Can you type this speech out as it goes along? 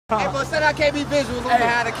Hey, but send out KaybeeVisuals on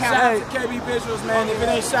behind the counter. Shout out to KaybeeVisuals, man. If it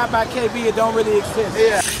ain't shot by KB, it don't really exist.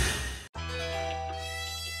 Yeah.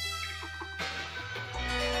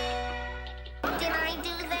 Did I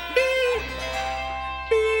do that? Beep,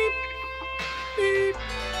 beep, beep.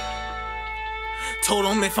 Told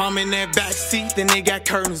them if I'm in that back seat, then they got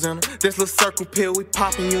curtains in them. This little circle pill we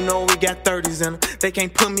poppin', you know we got 30s in them. They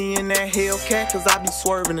can't put me in that Hellcat, cause I be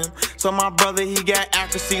swerving them. So my brother, he got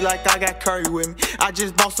accuracy like I got Curry with me. I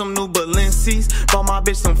just bought some new Balenci's, bought my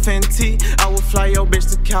bitch some Fenty. I will fly your bitch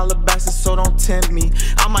to Calabasas, so don't tempt me.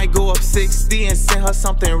 I might go up 60 and send her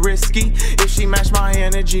something risky. If she match my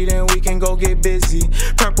energy, then we can go get busy.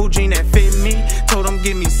 Purple jean that fit me, told him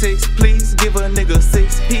give me 6 please. Give a nigga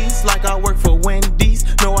 6 piece, like I work for Wendy's.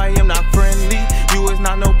 No, I am not friendly, you is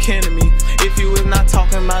not no kin to me. If you is not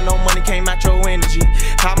talking about no money, can't match your energy.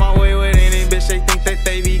 Hide my way with any bitch, they think that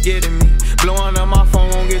they be getting me. Blowing up my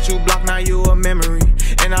phone gon' get you blocked, now you a memory.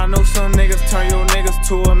 And I know some niggas turn your niggas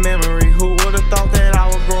to a memory. Who would've thought that I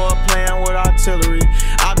would grow up playing with artillery?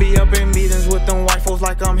 I be up in meetings with them white folks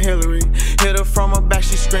like I'm Hillary. Hit her from her back,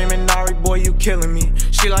 she screaming, Nari, boy, you killing me.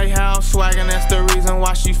 She like how I'm swaggin', that's the reason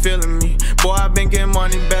why she feeling me. Boy, I been getting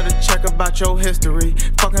money, better check about your history.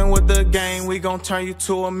 Fucking with the game, we gon' turn you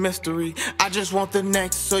to a mystery. I just want the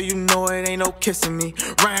next, so you know it ain't no kissing me.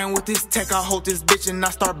 Ran with this tech, I hold this bitch and I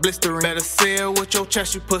start blistering. Better say it with your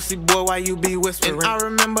chest, you pussy boy, why you be whispering? And I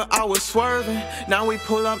remember I was swerving, now we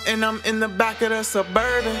pull up and I'm in the back of the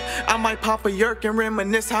Suburban. I might pop a yerk and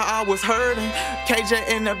reminisce how I was hurting. KJ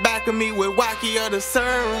in the back of me with Wacky of the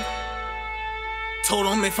syrup. Told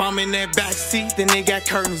them if I'm in that back seat, then they got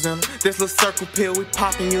curtains in them. This little circle pill we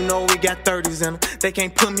poppin', you know we got 30s in them. They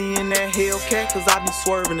can't put me in that Hellcat, cause I be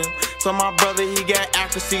swerving them. So my brother, he got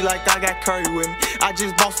accuracy like I got Curry with me. I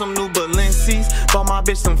just bought some new Balenci's, bought my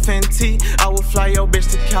bitch some Fenty. I will fly your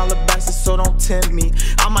bitch to Calabasas, so don't tempt me.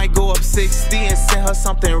 I might go up 60 and send her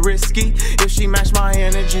something risky. If she match my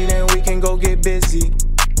energy, then we can go get busy.